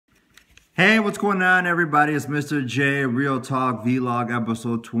Hey, what's going on, everybody? It's Mr. J, Real Talk Vlog,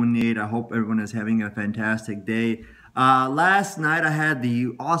 episode 28. I hope everyone is having a fantastic day. Last night, I had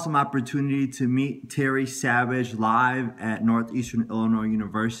the awesome opportunity to meet Terry Savage live at Northeastern Illinois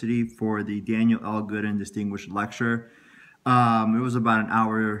University for the Daniel L. Goodwin Distinguished Lecture. It was about an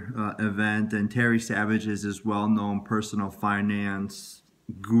hour event, and Terry Savage is this well-known personal finance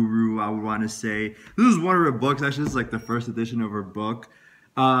guru, I would want to say. This is one of her books. Actually, this is like the first edition of her book.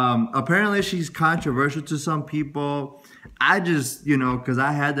 Apparently she's controversial to some people. I just, because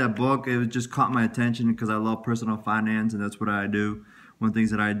I had that book, it just caught my attention because I love personal finance and that's what I do, one of the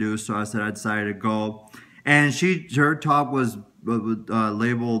things that I do. So I said I decided to go. And her talk was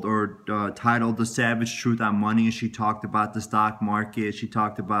labeled or titled The Savage Truth on Money. She talked about the stock market. She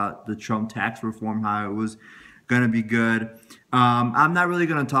talked about the Trump tax reform, how it was going to be good. I'm not really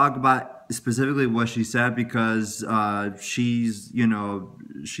going to talk about specifically what she said because she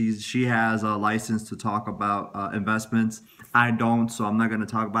has a license to talk about investments. I don't, so I'm not going to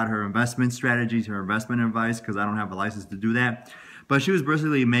talk about her investment strategies, her investment advice, because I don't have a license to do that. But she was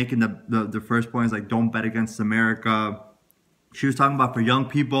basically making the first point is like, don't bet against America. She was talking about for young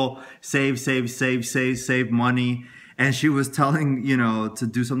people, save money. And she was telling, to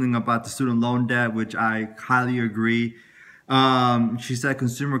do something about the student loan debt, which I highly agree. She said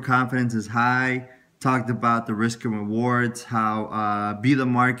consumer confidence is high, talked about the risk and rewards, how be the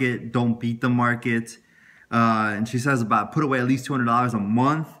market, don't beat the market. And she says about put away at least $200 a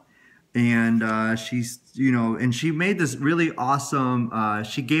month. And she's, and she made this really awesome,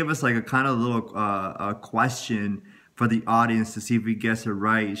 she gave us like a kind of little question for the audience to see if we guess it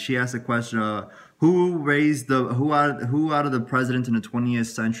right. She asked a question, who out of the presidents in the 20th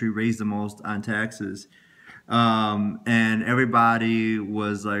century raised the most on taxes? And everybody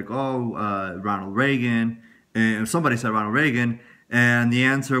was like, Ronald Reagan. And somebody said Ronald Reagan. And the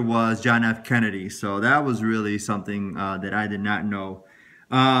answer was John F. Kennedy. So that was really something that I did not know.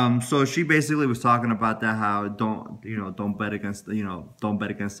 So she basically was talking about that, how don't bet against, don't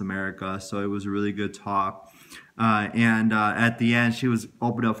bet against America. So it was a really good talk. And at the end, she was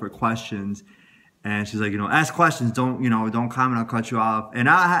open up for questions. And she's like, ask questions, don't comment, I'll cut you off. And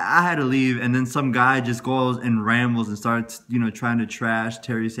I had to leave, and then some guy just goes and rambles and starts, trying to trash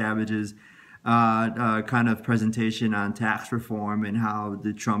Terry Savage's kind of presentation on tax reform and how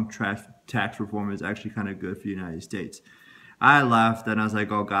the Trump tax reform is actually kind of good for the United States. I left, and I was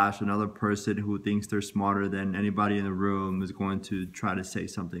like, oh gosh, another person who thinks they're smarter than anybody in the room is going to try to say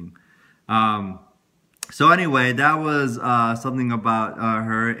something. So anyway, that was something about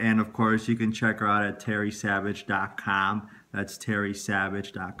her, and of course you can check her out at terrysavage.com. That's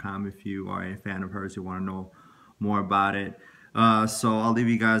terrysavage.com if you are a fan of hers, you want to know more about it. So I'll leave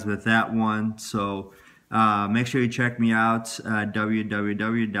you guys with that one. So make sure you check me out at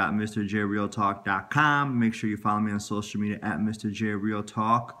www.mrjrealtalk.com. Make sure you follow me on social media at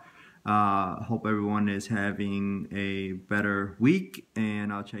mrjrealtalk. Hope everyone is having a better week,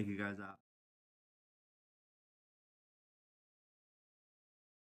 and I'll check you guys out.